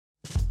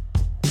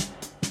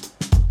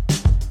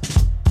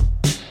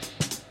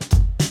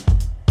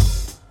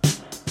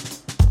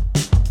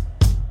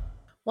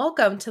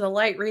Welcome to the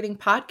Light Reading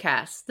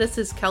Podcast. This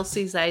is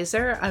Kelsey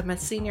Zeiser. I'm a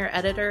senior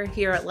editor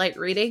here at Light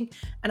Reading,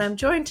 and I'm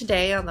joined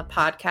today on the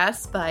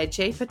podcast by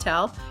Jay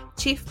Patel,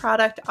 Chief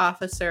Product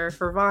Officer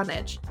for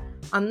Vonage.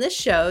 On this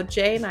show,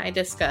 Jay and I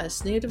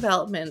discuss new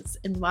developments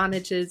in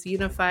Vonage's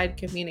unified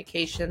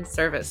communication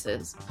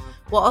services.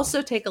 We'll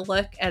also take a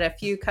look at a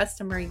few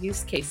customer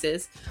use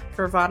cases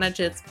for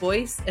Vonage's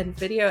voice and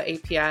video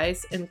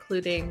APIs,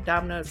 including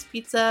Domino's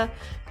Pizza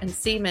and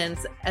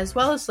Siemens, as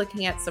well as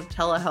looking at some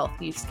telehealth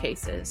use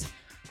cases.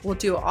 We'll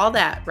do all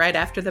that right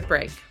after the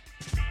break.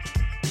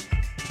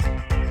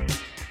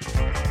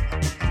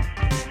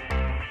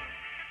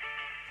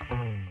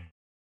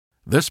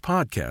 This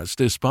podcast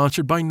is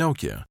sponsored by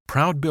Nokia,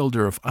 proud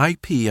builder of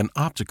IP and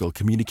optical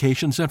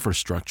communications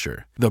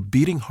infrastructure, the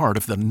beating heart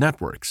of the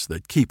networks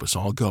that keep us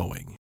all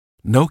going.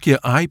 Nokia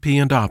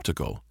IP and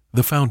Optical,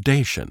 the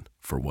foundation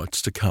for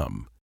what's to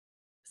come.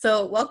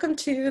 So welcome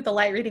to the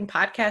Light Reading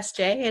Podcast,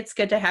 Jay. It's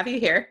good to have you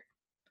here.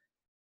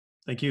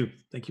 Thank you.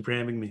 Thank you for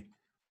having me.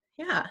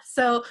 Yeah,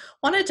 so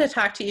wanted to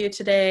talk to you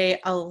today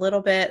a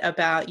little bit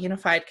about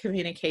unified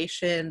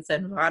communications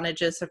and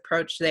Vonage's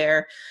approach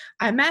there.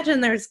 I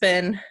imagine there's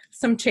been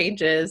some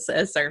changes,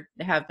 as there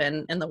have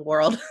been in the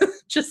world,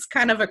 just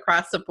kind of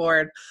across the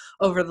board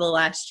over the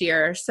last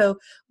year. So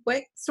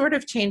what sort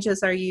of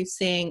changes are you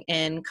seeing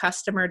in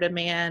customer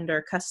demand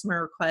or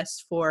customer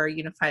requests for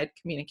unified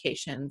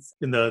communications?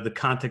 In the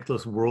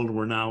contactless world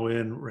we're now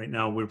in, right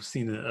now we've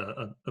seen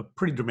a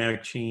pretty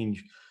dramatic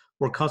change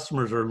where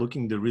customers are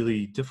looking to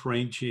really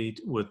differentiate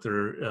with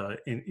their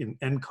in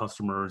end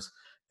customers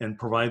and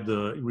provide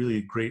the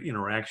really great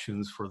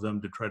interactions for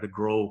them to try to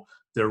grow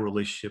their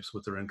relationships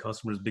with their end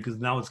customers, because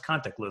now it's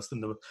contactless.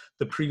 And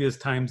the previous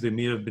times they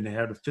may have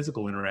had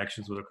physical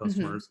interactions with their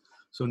customers. Mm-hmm.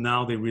 So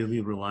now they really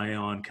rely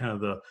on kind of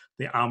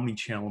the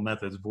omni-channel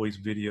methods, voice,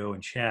 video,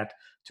 and chat,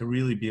 to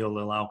really be able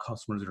to allow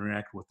customers to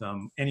interact with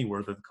them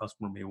anywhere that the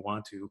customer may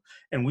want to.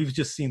 And we've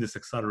just seen this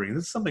accelerating.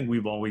 This is something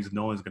we've always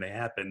known is going to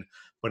happen,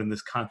 but in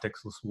this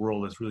contextless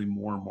world, it's really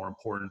more and more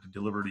important to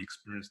deliver the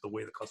experience the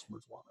way the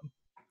customers want them.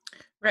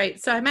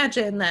 Right. So I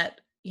imagine that,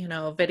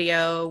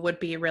 video would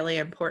be really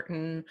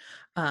important.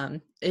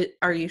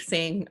 Are you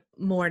seeing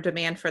more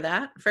demand for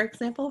that, for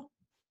example?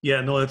 Yeah,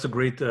 no, that's a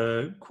great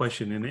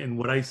question. And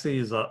what I say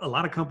is a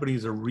lot of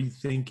companies are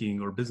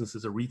rethinking, or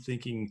businesses are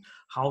rethinking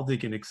how they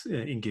can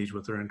engage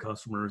with their end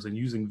customers, and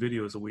using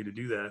video as a way to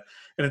do that.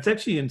 And it's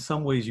actually, in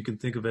some ways, you can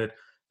think of it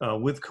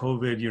with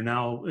COVID, you're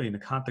now in a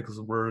context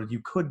where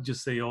you could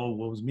just say, oh,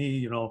 what was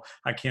me?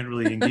 I can't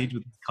really engage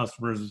with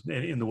customers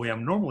in the way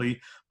I'm normally.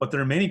 But there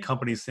are many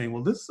companies saying,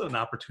 well, this is an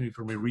opportunity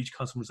for me to reach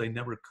customers I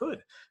never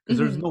could, because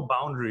there's no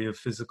boundary of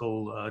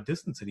physical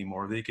distance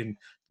anymore. They can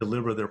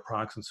deliver their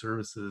products and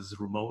services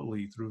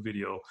remotely through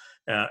video.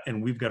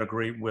 And we've got a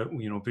great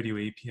video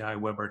API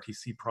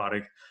WebRTC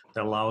product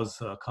that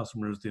allows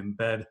customers to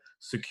embed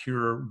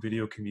secure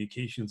video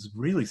communications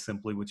really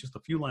simply with just a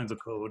few lines of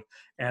code,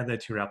 add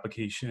that to your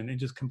application, and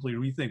just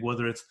completely rethink,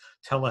 whether it's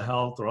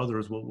telehealth or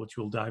others, which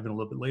we'll dive in a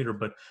little bit later.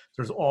 But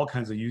there's all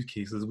kinds of use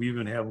cases. We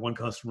even have one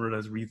customer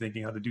that's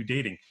rethinking how to do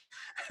dating,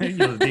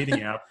 the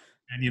dating app.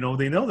 And,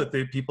 they know that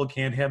people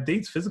can't have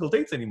physical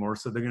dates anymore.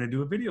 So they're going to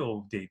do a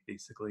video date,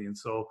 basically. And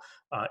so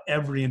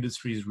every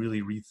industry is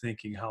really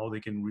rethinking how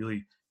they can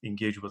really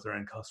engage with their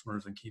end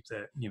customers and keep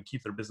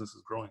their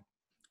businesses growing.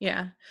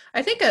 Yeah,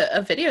 I think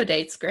a video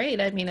date's great.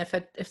 I mean,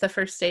 if the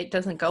first date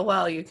doesn't go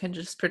well, you can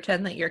just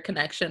pretend that your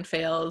connection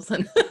fails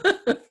and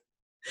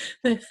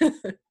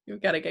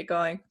you've got to get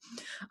going.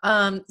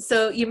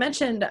 So you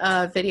mentioned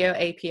video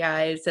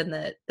APIs and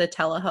the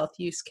telehealth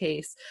use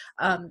case.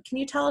 Can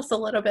you tell us a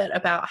little bit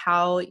about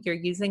how you're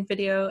using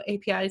video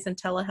APIs in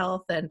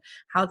telehealth and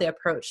how the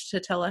approach to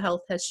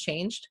telehealth has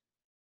changed?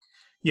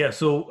 Yeah,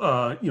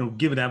 so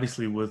given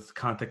obviously with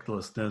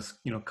contactlessness,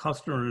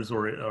 customers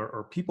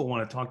or people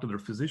want to talk to their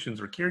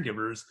physicians or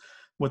caregivers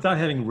without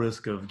having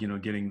risk of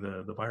getting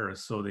the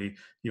virus. So they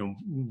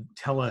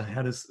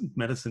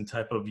telemedicine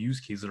type of use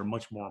cases are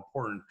much more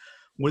important.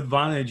 With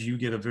Vonage, you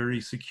get a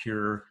very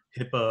secure,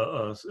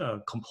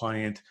 HIPAA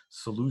compliant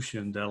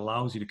solution that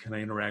allows you to kind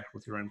of interact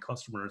with your end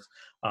customers.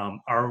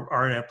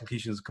 Our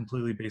application is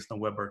completely based on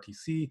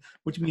WebRTC,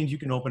 which means you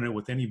can open it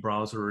with any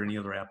browser or any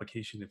other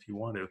application if you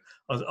want to,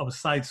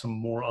 aside some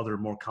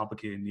more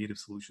complicated native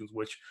solutions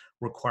which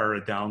require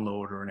a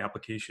download or an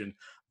application.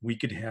 We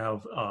could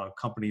have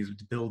companies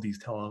build these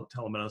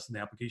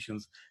telemedicine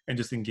applications and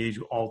just engage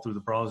all through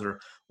the browser.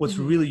 What's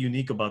really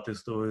unique about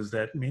this, though, is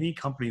that many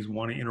companies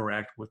want to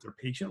interact with their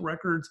patient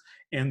records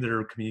and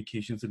their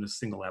communications in a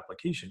single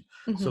application.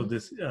 So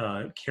this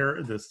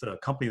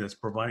company that's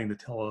providing the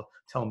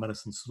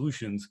telemedicine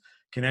solutions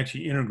can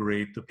actually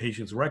integrate the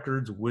patient's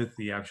records with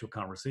the actual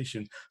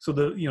conversation. So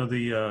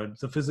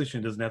the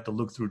physician doesn't have to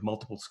look through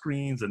multiple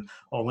screens and,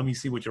 oh, let me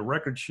see what your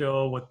records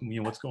show,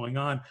 what's going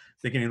on.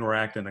 They can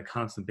interact on a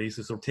constant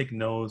basis or take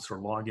notes or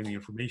log in the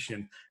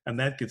information, and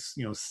that gets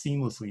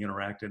seamlessly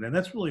interacted. And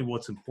that's really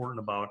what's important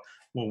about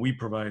what we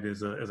provide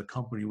as a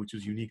company, which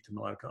is unique to a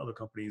lot of other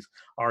companies.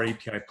 Our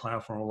API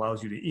platform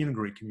allows you to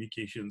integrate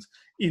communications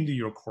into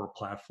your core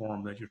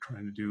platform that you're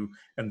trying to do.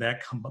 And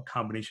that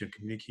combination of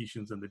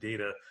communications and the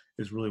data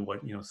is really what,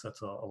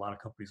 sets a lot of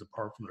companies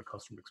apart from their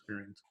customer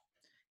experience.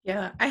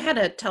 Yeah, I had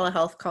a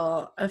telehealth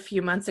call a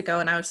few months ago,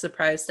 and I was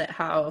surprised at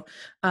how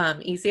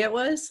easy it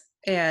was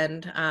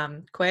and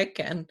quick.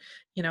 And,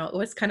 it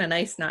was kind of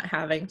nice not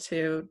having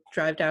to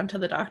drive down to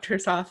the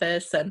doctor's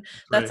office. And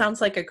That's that right.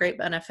 sounds like a great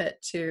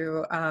benefit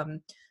to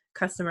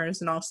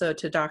customers and also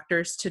to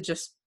doctors to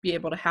just be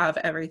able to have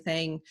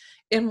everything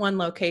in one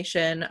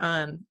location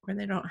where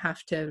they don't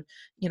have to,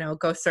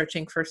 go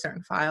searching for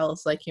certain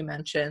files like you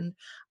mentioned.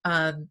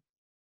 Um,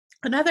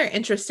 Another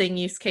interesting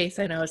use case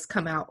I know has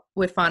come out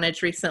with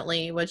Vonage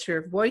recently was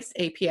your voice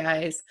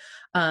APIs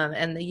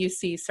and the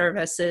UC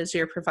services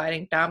you're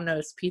providing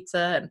Domino's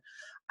Pizza. And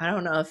I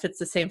don't know if it's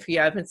the same for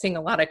you. I've been seeing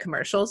a lot of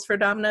commercials for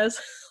Domino's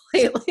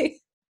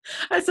lately.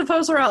 I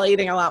suppose we're all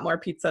eating a lot more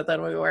pizza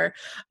than we were.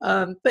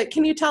 But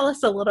can you tell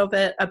us a little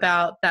bit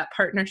about that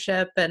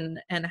partnership and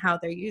how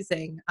they're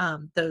using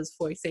those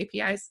voice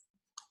APIs?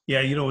 Yeah,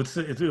 it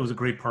was a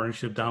great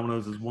partnership.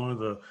 Domino's is one of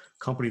the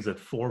companies at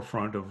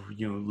forefront of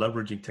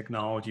leveraging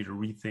technology to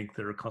rethink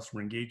their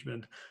customer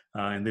engagement,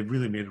 and they've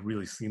really made it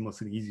really seamless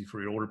and easy for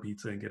you to order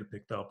pizza and get it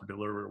picked up or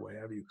delivered or what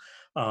have you.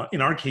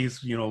 In our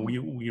case, we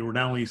were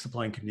not only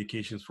supplying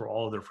communications for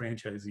all of their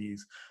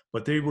franchisees,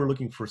 but they were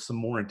looking for some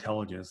more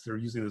intelligence. They're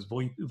using this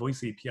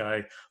voice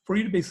API for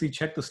you to basically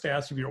check the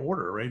status of your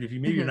order, right? If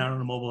maybe you're Mhm. not on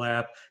a mobile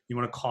app, you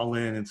want to call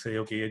in and say,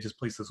 okay, I just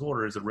placed this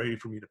order. Is it ready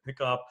for me to pick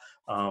up?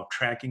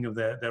 Tracking of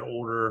that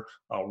order,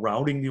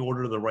 routing the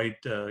order to the right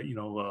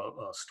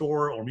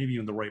store, or maybe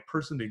even the right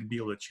person. They could be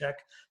able to check,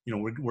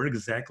 where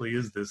exactly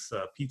is this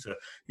pizza.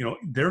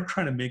 They're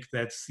trying to make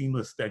that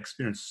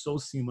experience so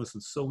seamless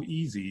and so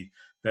easy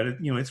that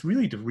it's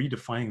really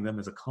redefining them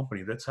as a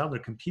company. That's how they're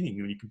competing.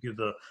 When you compete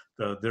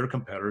their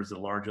competitors, the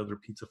large other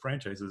pizza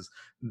franchises,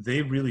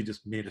 they really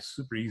just made it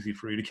super easy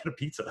for you to get a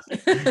pizza.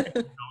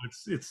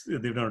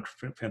 They've done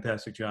a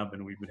fantastic job,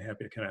 and we've been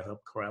happy to kind of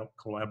help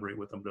collaborate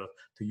with them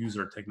to use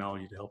our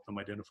technology to help them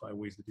identify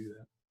ways to do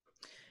that.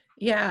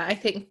 Yeah, I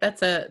think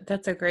that's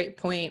a great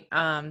point.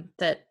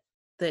 That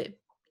the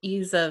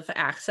ease of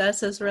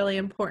access is really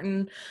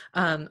important.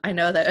 I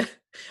know that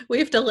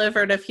we've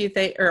delivered a few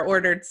things or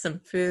ordered some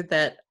food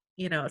that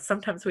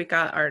sometimes we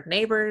got our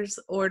neighbor's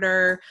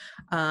order,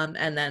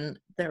 and then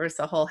there was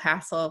the whole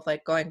hassle of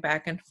like going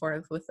back and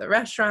forth with the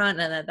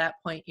restaurant, and at that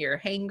point you're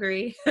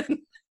hangry.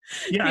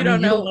 Yeah, I You mean,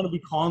 don't you don't know. want to be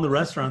calling the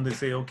restaurant. They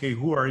say, okay,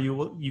 who are you?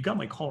 Well, you got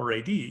my caller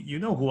ID. You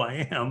know who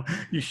I am.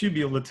 You should be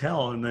able to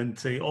tell and then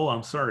say, oh,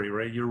 I'm sorry,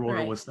 right? Your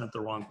order Right. was sent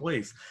the wrong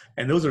place.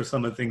 And those are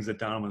some of the things that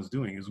Domino's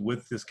doing is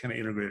with this kind of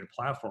integrated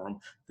platform,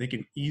 they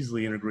can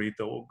easily integrate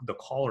the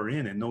caller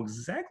in and know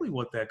exactly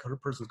what that other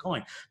person's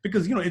calling.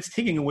 Because, it's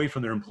taking away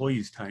from their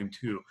employees' time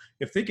too.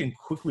 If they can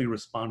quickly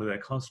respond to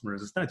that customer,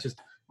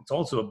 it's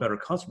also a better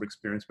customer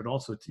experience, but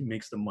also it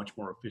makes them much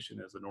more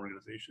efficient as an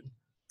organization.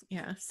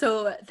 Yeah,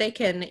 so they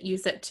can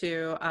use it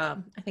to,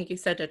 I think you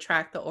said to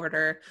track the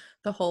order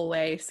the whole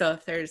way. So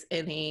if there's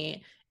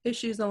any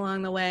issues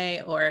along the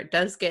way, or it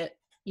does get,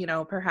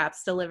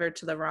 perhaps delivered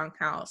to the wrong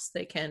house,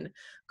 they can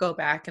go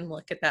back and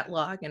look at that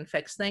log and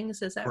fix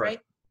things. Is that Correct. right?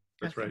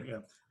 That's Okay. right. Yeah.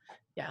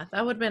 Yeah,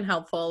 that would have been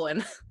helpful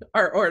when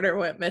our order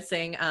went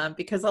missing,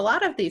 because a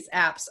lot of these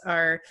apps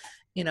are,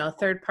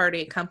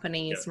 third-party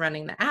companies Yes.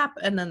 running the app,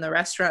 and then the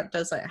restaurant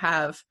doesn't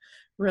have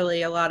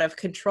really a lot of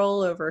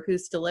control over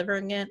who's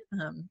delivering it.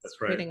 It's That's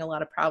right. creating a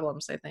lot of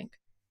problems, I think.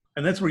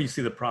 And that's where you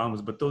see the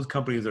problems. But those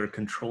companies that are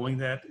controlling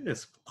that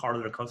as part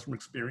of their customer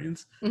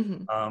experience,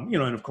 Hmm. and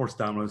of course,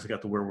 Domino's has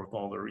got the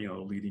wherewithal. They're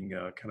leading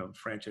kind of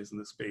franchise in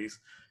this space,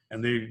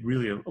 and they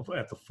really are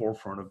at the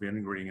forefront of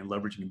integrating and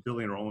leveraging and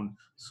building our own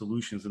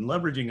solutions and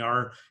leveraging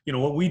our.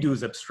 What we do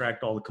is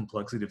abstract all the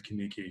complexity of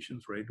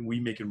communications, right? And we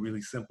make it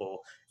really simple,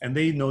 and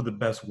they know the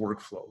best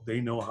workflow.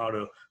 They know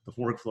the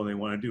workflow they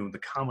want to do, and the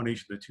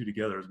combination of the two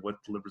together is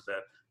what delivers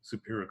that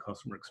superior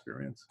customer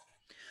experience.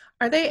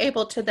 Are they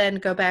able to then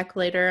go back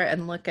later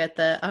and look at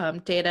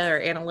the data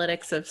or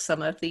analytics of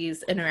some of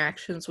these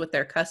interactions with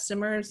their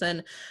customers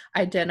and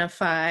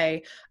identify,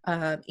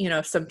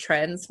 some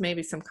trends,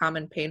 maybe some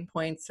common pain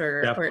points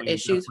or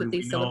issues with Definitely.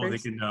 We these know they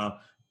deliveries? can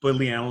put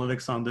the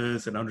analytics on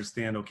this and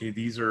understand, okay,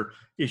 these are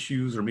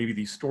issues, or maybe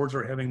these stores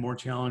are having more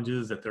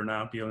challenges, that they're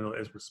not being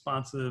as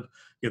responsive.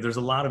 Yeah, there's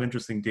a lot of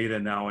interesting data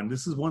now. And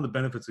this is one of the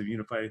benefits of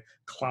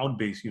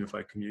cloud-based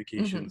unified Hmm.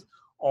 communications.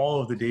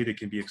 All of the data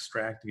can be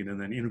extracted and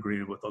then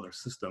integrated with other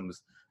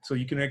systems. So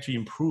you can actually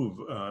improve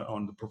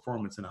on the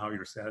performance and how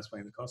you're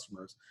satisfying the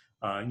customers.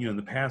 In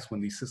the past,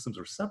 when these systems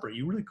are separate,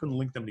 you really couldn't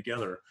link them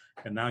together.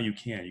 And now you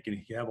can. You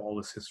can have all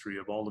this history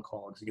of all the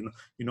calls. You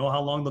know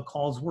how long the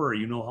calls were.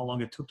 You know how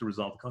long it took to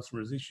resolve the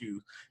customer's issues.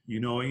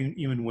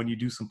 Even when you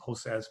do some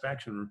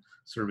post-satisfaction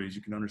surveys,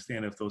 you can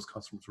understand if those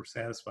customers were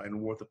satisfied and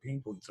what the pain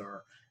points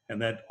are.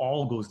 And that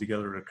all goes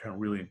together to kind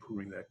of really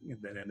improving that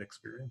end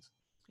experience.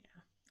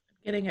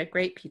 Getting a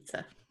great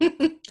pizza.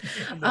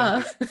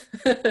 Nice.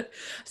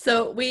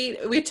 So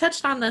we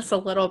touched on this a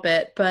little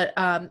bit, but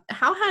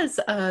how has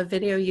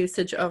video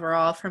usage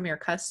overall from your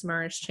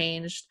customers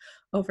changed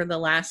over the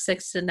last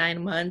 6 to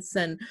 9 months?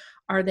 And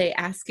are they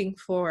asking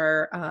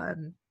for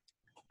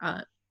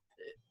uh,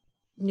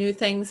 new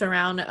things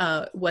around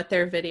what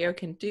their video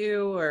can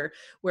do or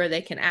where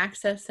they can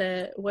access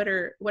it? What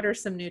are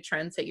some new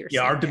trends that you're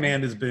Yeah, our seeing there?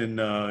 demand has been,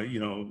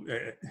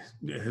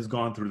 has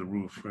gone through the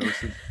roof.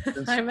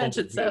 Since I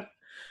imagine COVID so. hit.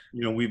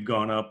 We've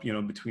gone up,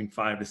 between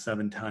 5 to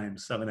 7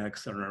 times,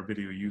 7x on our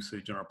video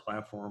usage on our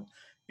platform.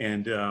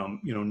 And,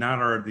 not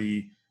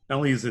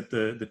only is it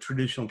the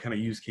traditional kind of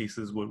use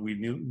cases, what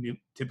we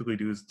typically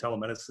do is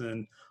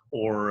telemedicine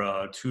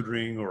or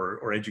tutoring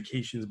or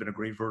education has been a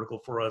great vertical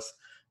for us.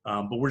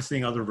 But we're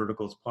seeing other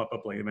verticals pop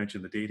up, like I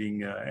mentioned, the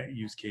dating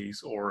use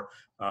case, or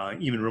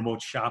even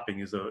remote shopping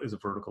is a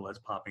vertical that's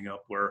popping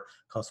up where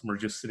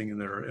customers just sitting in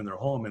their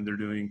home and they're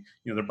doing,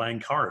 they're buying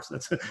cars.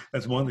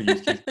 That's one of the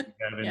use cases we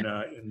have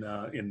Yeah.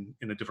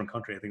 in a different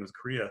country. I think it was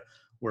Korea,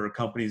 where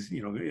companies,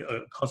 a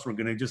customer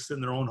going to just sit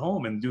in their own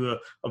home and do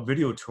a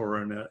video tour,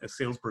 and a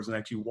salesperson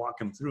actually walk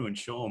them through and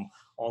show them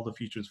all the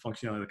features,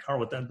 functionality of the car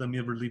without them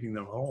ever leaving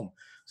their home.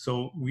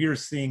 So we are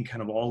seeing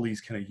kind of all these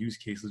kind of use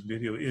cases.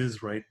 Video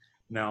is right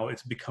now,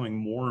 it's becoming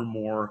more and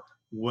more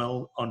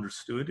well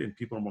understood, and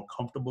people are more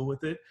comfortable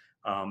with it.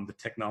 The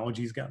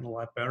technology's gotten a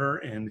lot better,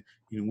 and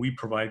we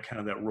provide kind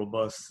of that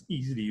robust,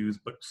 easy to use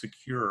but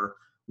secure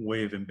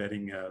way of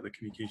embedding the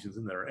communications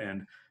in there.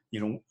 And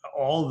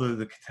all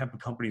the type of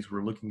companies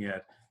we're looking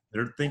at,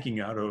 they're thinking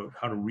how to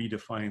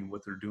redefine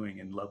what they're doing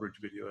and leverage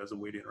video as a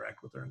way to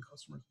interact with their end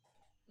customers.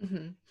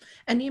 hmm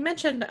And you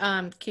mentioned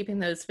keeping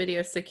those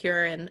videos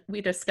secure, and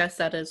we discussed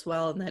that as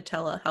well in the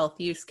telehealth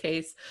use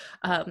case.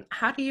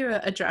 How do you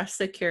address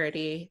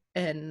security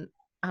in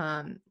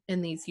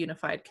these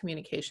unified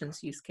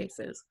communications use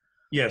cases?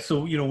 Yeah,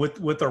 so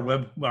with our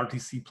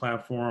WebRTC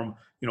platform,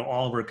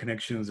 all of our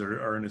connections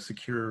are in a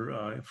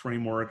secure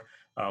framework.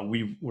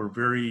 We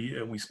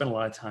spend a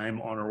lot of time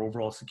on our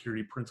overall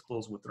security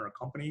principles within our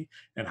company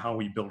and how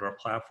we build our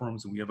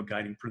platforms, and we have a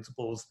guiding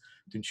principles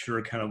to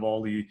ensure kind of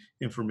all the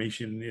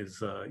information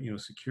is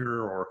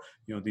secure, or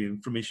the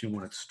information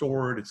when it's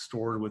stored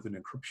with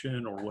an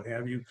encryption or what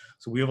have you.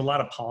 So we have a lot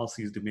of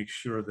policies to make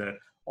sure that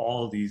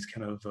all of these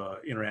kind of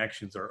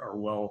interactions are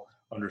well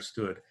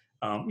understood.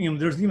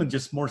 There's even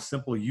just more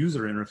simple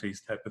user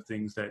interface type of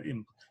things that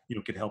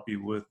could help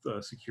you with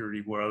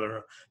security.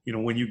 Whether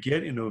when you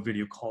get into a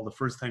video call, the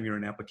first time you're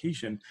in an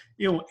application,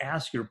 it'll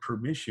ask your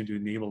permission to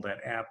enable that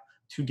app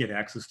to get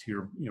access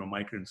to your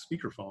mic and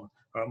speakerphone,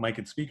 mic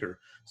and speaker.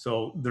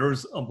 So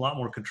there's a lot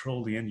more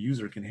control the end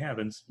user can have,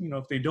 and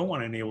if they don't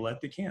want to enable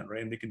that, they can,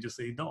 right? And they can just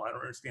say, no, I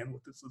don't understand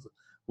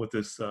what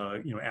this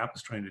app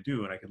is trying to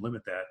do, and I can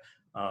limit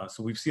that.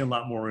 So we've seen a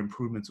lot more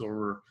improvements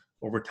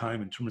over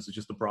time in terms of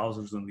just the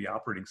browsers and the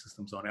operating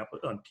systems on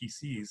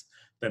PCs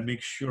that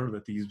make sure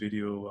that these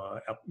video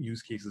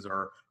use cases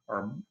are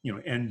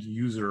end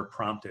user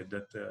prompted,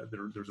 that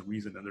there's a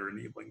reason that they're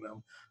enabling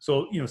them.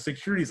 So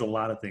security is a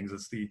lot of things.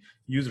 It's the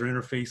user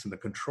interface and the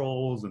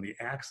controls and the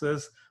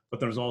access, but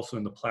there's also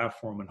in the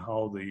platform and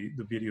how the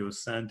video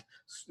is sent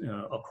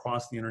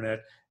across the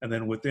internet, and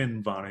then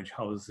within Vonage,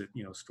 how is it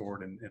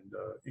stored and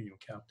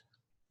kept.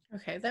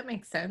 Okay, that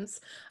makes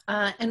sense.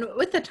 And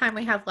with the time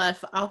we have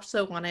left, I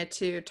also wanted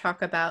to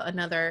talk about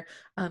another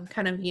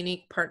kind of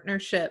unique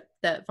partnership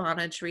that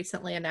Vonage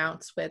recently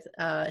announced with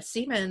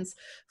Siemens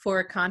for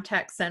a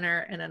contact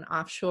center in an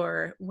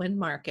offshore wind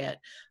market.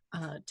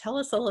 Tell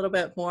us a little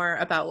bit more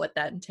about what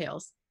that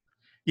entails.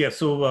 Yeah,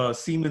 so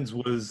Siemens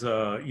was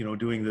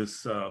doing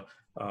this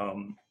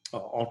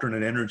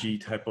alternate energy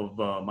type of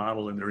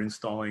model, and they're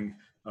installing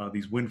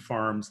these wind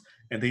farms,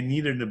 and they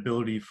needed an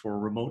ability for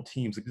remote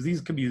teams, because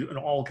these could be in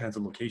all kinds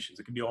of locations.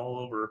 It could be all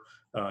over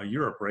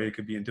Europe, right? It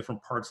could be in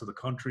different parts of the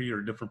country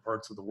or different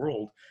parts of the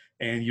world,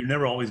 and you're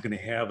never always going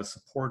to have a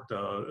support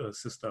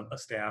system, a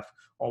staff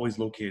always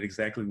located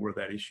exactly where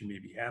that issue may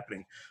be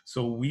happening.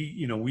 So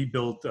we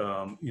built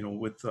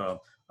with our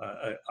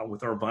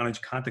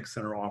Vonage Contact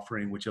Center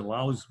offering, which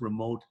allows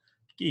remote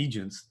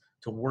agents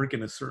to work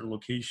in a certain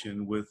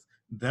location with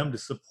them to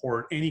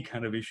support any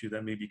kind of issue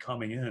that may be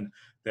coming in,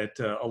 that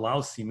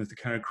allows Siemens to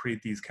kind of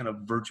create these kind of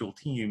virtual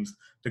teams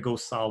to go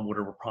solve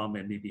whatever problem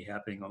that may be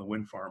happening on the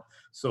wind farm.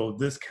 So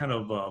this kind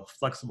of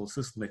flexible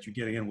system that you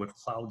get in with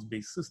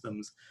cloud-based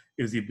systems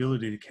is the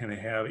ability to kind of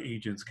have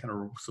agents kind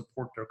of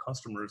support their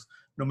customers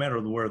no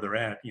matter where they're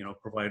at,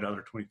 provide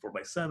either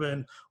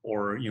 24/7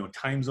 or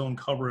time zone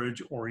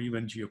coverage or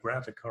even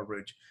geographic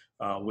coverage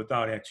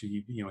without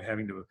actually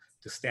having to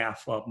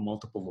staff up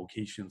multiple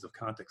locations of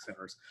contact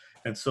centers.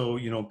 And so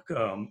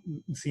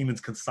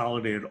Siemens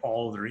consolidated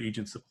all of their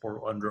agent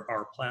support under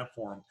our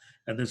platform,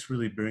 and this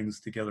really brings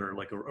together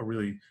like a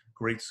really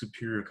great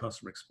superior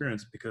customer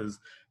experience, because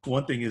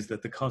one thing is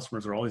that the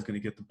customers are always going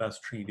to get the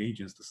best trained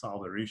agents to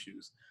solve their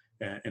issues,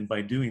 and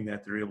by doing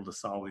that they're able to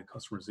solve the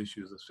customer's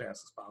issues as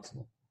fast as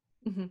possible.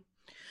 Mm-hmm.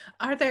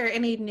 Are there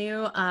any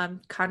new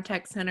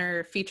contact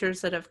center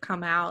features that have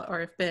come out or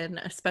have been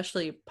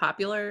especially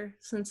popular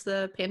since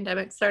the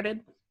pandemic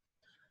started?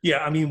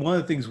 Yeah, I mean, one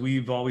of the things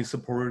we've always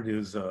supported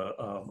is a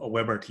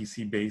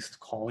WebRTC based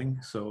calling.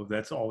 So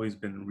that's always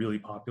been really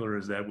popular.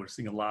 Is that we're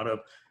seeing a lot of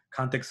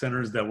contact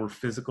centers that were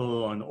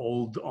physical on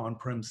old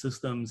on-prem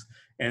systems,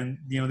 and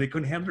they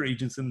couldn't have their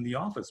agents in the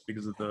office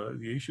because of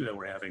the issue that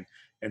we're having.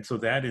 And so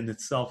that in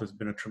itself has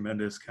been a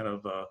tremendous kind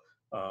of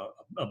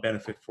a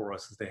benefit for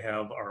us, is to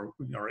have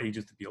our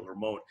agents to be able to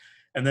remote.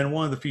 And then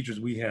one of the features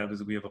we have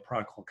is we have a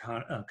product called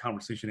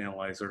Conversation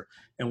Analyzer.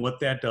 And what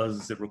that does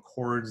is it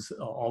records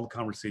all the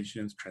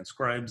conversations,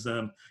 transcribes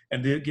them,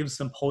 and it gives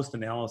some post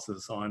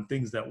analysis on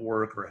things that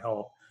work or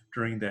help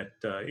during that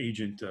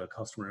agent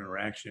customer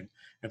interaction.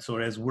 And so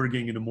as we're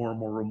getting into more and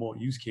more remote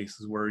use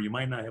cases where you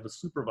might not have a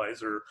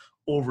supervisor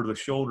over the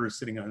shoulder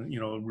sitting on,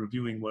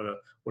 reviewing what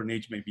an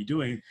agent may be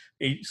doing,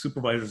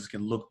 supervisors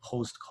can look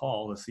post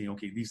call and see,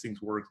 okay, these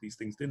things work, these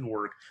things didn't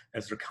work,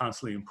 as they're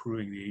constantly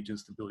improving the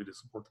agent's ability to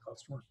support the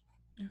customer.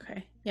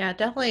 Okay. Yeah,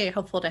 definitely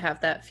helpful to have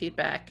that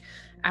feedback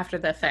after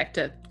the fact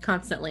to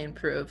constantly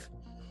improve.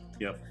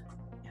 Yep.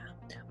 Yeah.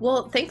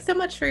 Well, thanks so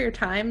much for your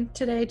time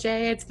today,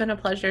 Jay. It's been a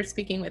pleasure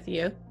speaking with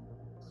you.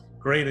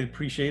 Great. I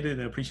appreciate it.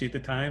 I appreciate the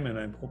time, and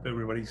I hope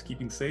everybody's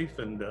keeping safe,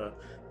 and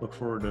look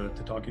forward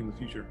to talking in the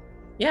future.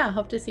 Yeah,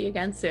 hope to see you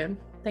again soon.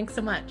 Thanks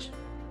so much.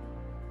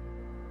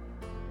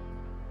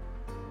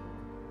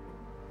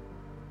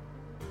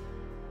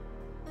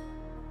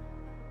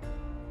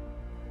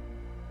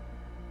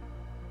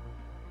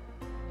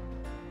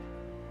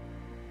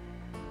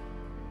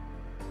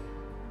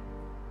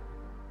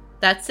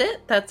 That's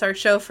it. That's our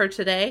show for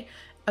today.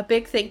 A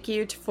big thank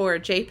you for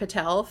Jay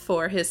Patel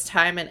for his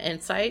time and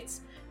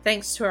insights.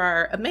 Thanks to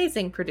our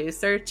amazing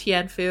producer,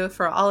 Tian Fu,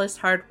 for all his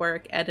hard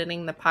work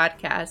editing the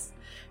podcast.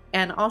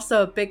 And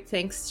also a big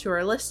thanks to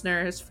our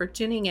listeners for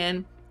tuning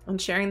in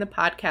and sharing the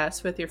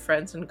podcast with your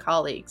friends and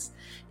colleagues.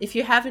 If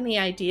you have any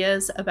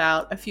ideas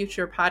about a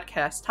future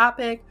podcast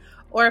topic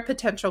or a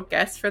potential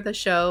guest for the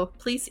show,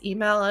 please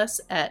email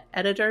us at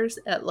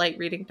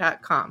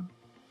editors@lightreading.com.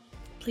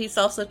 Please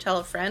also tell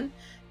a friend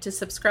to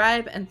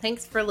subscribe, and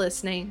thanks for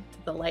listening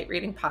to the Light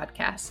Reading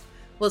Podcast.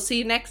 We'll see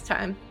you next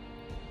time.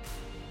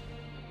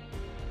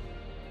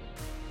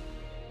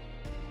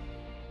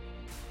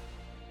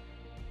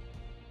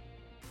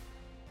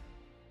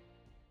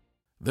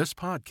 This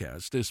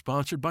podcast is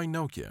sponsored by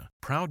Nokia,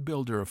 proud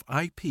builder of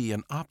IP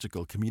and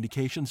optical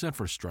communications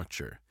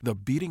infrastructure, the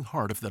beating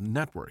heart of the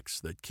networks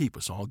that keep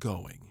us all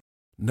going.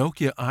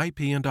 Nokia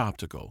IP and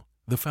Optical,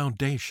 the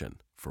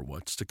foundation for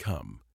what's to come.